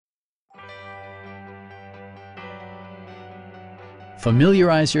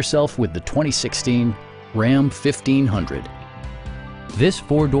Familiarize yourself with the 2016 Ram 1500. This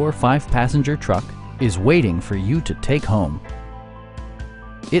four-door, five-passenger truck is waiting for you to take home.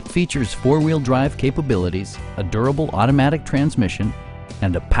 It features four-wheel drive capabilities, a durable automatic transmission,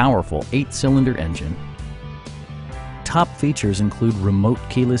 and a powerful 8-cylinder engine. Top features include remote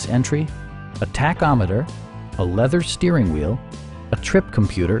keyless entry, a tachometer, a leather steering wheel, a trip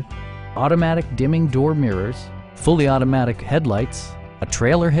computer, automatic dimming door mirrors, fully automatic headlights, a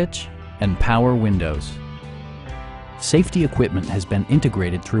trailer hitch, and power windows. Safety equipment has been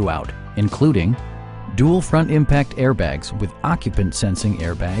integrated throughout, including dual front impact airbags with occupant sensing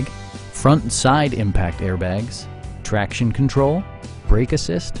airbag, front and side impact airbags, traction control, brake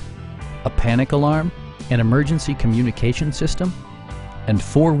assist, a panic alarm, an emergency communication system, and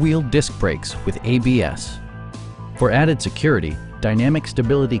four-wheel disc brakes with ABS. For added security, dynamic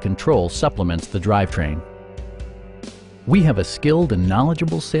stability control supplements the drivetrain. We have a skilled and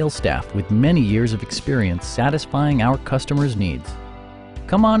knowledgeable sales staff with many years of experience satisfying our customers' needs.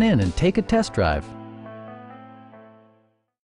 Come on in and take a test drive.